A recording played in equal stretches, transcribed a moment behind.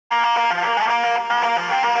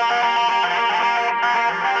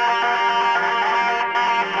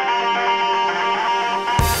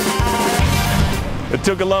It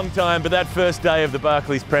took a long time, but that first day of the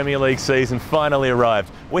Barclays Premier League season finally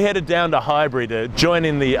arrived. We headed down to Highbury to join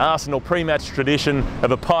in the Arsenal pre-match tradition of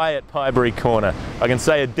a pie at Highbury Corner. I can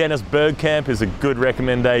say a Dennis Bergkamp is a good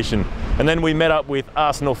recommendation. And then we met up with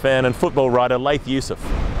Arsenal fan and football writer Laith Youssef.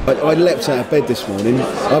 I leapt out of bed this morning.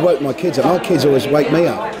 I woke my kids up. My kids always wake me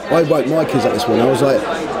up. I woke my kids up this morning. I was like,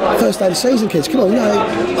 first day of the season, kids, come on, you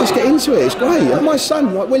know, let's get into it. It's great. And my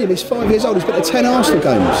son, like William, he's 5 years old. He's been to 10 Arsenal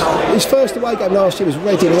games. His first away game last year was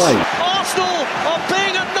Reading away. Arsenal are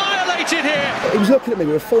being annihilated here. He was looking at me.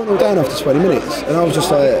 We were 4-0 down after 20 minutes, and I was just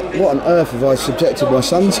like, what on earth have I subjected my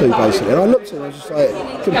son to, basically? And I looked at him, I was just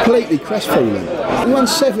like, completely crestfallen. We won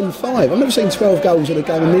 7-5. I've never seen 12 goals in a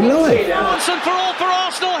game in my life. Once and for all for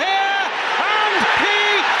Arsenal here, and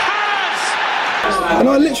he has! And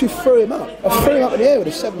I literally threw him up. I threw him up in the air with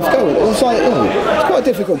a 7th goal. It was like, you know, it's quite a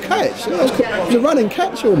difficult catch. You know, it was a running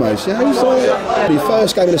catch almost. You know, it's like the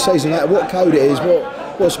first game of the season, no matter what code it is,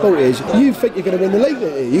 what sport it is, you think you're going to win the league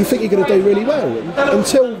here. You think you're going to do really well.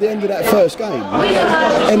 Until the end of that first game,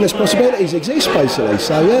 endless possibilities exist basically.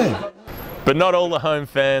 So yeah. But not all the home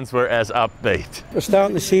fans were as upbeat. We're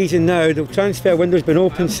starting the season now. The transfer window's been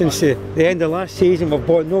open since the end of last season. We've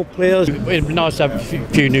bought no players. It'd be nice to have a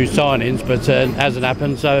few new signings, but it hasn't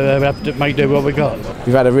happened, so we have to make do what we got.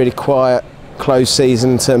 We've had a really quiet, closed season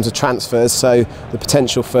in terms of transfers, so the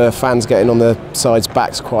potential for fans getting on the side's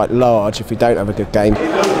back's quite large if we don't have a good game.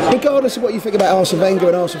 Regardless of what you think about Arsene Wenger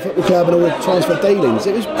and Arsenal Football Club and all the transfer dealings,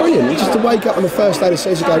 it was brilliant. Just to wake up on the first day of the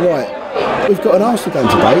season and go, right, we've got an Arsenal game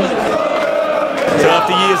today. So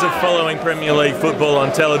after years of following Premier League football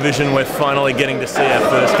on television, we're finally getting to see our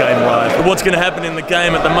first game live. But what's going to happen in the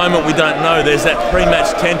game at the moment we don't know. There's that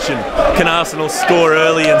pre-match tension. Can Arsenal score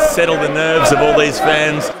early and settle the nerves of all these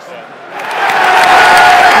fans?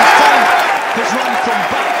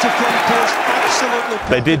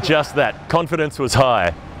 They did just that. Confidence was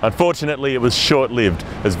high. Unfortunately, it was short-lived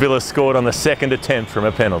as Villa scored on the second attempt from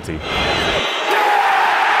a penalty.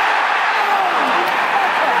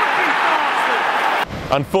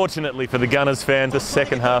 Unfortunately for the Gunners fans, the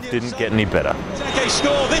second half didn't get any better.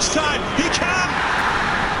 Score this time, he can!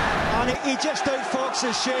 And he just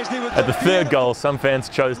outfoxes Chesney with At the third goal, some fans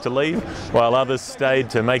chose to leave, while others stayed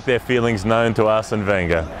to make their feelings known to Arsene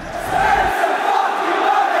Wenger.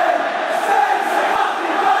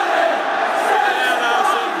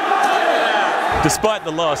 Despite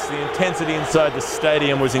the loss, the intensity inside the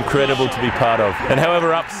stadium was incredible to be part of. And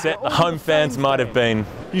however upset the home fans might have been,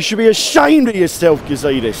 you should be ashamed of yourself,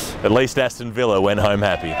 Gazidis. At least Aston Villa went home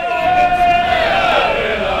happy.